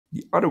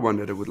The other one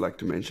that I would like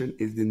to mention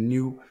is the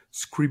new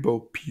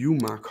Scribo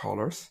Piuma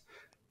colors.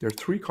 There are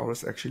three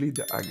colors actually: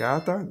 the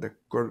Agata, the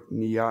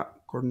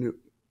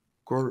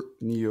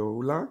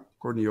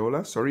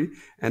Corniola, sorry,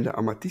 and the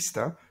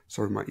Amethysta.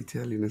 Sorry, my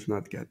Italian is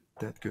not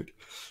that good.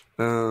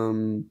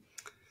 Um,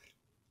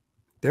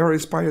 they are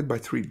inspired by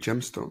three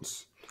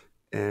gemstones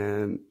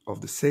and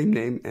of the same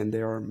name, and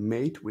they are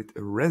made with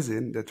a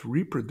resin that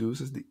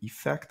reproduces the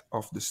effect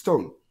of the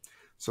stone.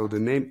 So the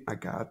name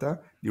Agata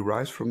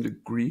derives from the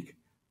Greek.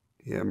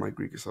 Yeah, my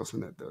Greek is also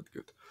not that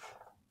good.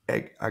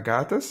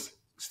 Agatas.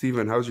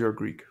 Steven, how's your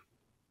Greek?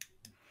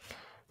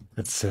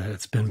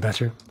 It's been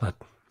better, but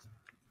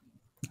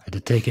I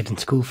did take it in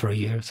school for a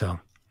year, so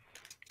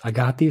I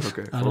got these.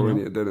 Okay, I for don't when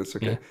know. you, then it's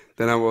okay. Yeah.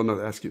 Then I will not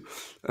ask you.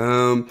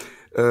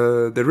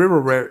 The river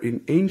where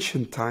in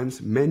ancient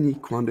times many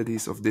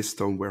quantities of this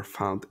stone were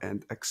found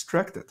and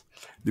extracted.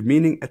 The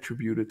meaning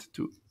attributed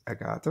to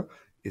Agata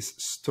is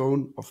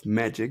stone of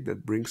magic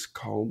that brings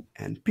calm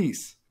and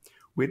peace.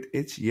 With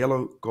its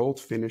yellow gold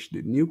finish,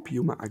 the new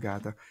Piuma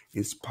Agata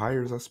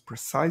inspires us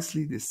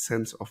precisely this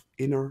sense of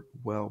inner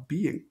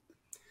well-being.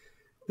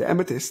 The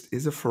amethyst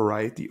is a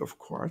variety of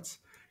quartz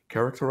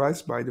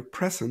characterized by the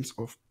presence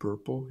of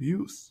purple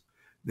hues.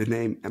 The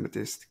name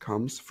amethyst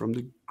comes from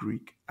the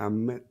Greek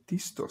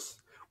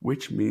améthystos,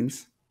 which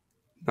means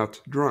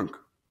not drunk.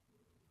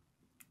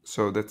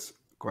 So that's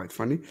quite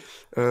funny.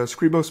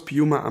 Scribo's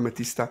Piuma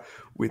Ametista,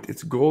 with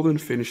its golden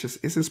finishes,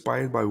 is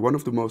inspired by one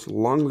of the most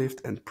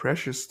long-lived and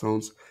precious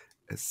stones,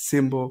 a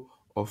symbol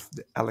of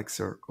the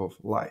elixir of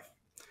life.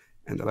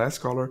 And the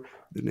last color,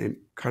 the name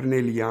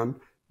carnelian,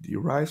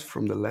 derives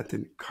from the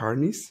Latin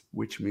carnis,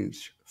 which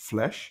means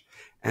flesh,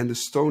 and the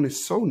stone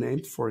is so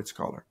named for its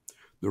color.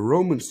 The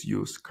Romans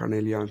used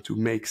carnelian to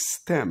make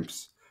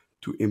stamps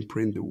to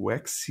imprint the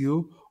wax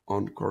seal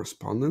on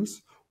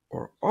correspondence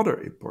or other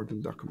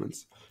important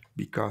documents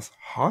because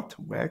hot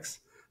wax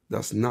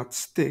does not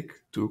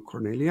stick to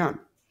cornelian.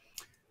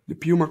 The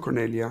Puma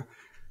cornelia,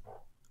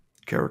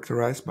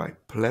 characterized by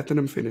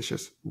platinum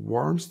finishes,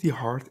 warms the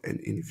heart and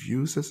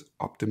infuses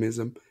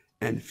optimism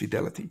and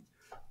fidelity.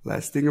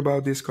 Last thing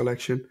about this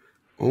collection,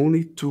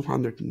 only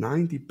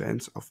 290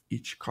 bands of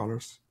each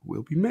colors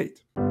will be made.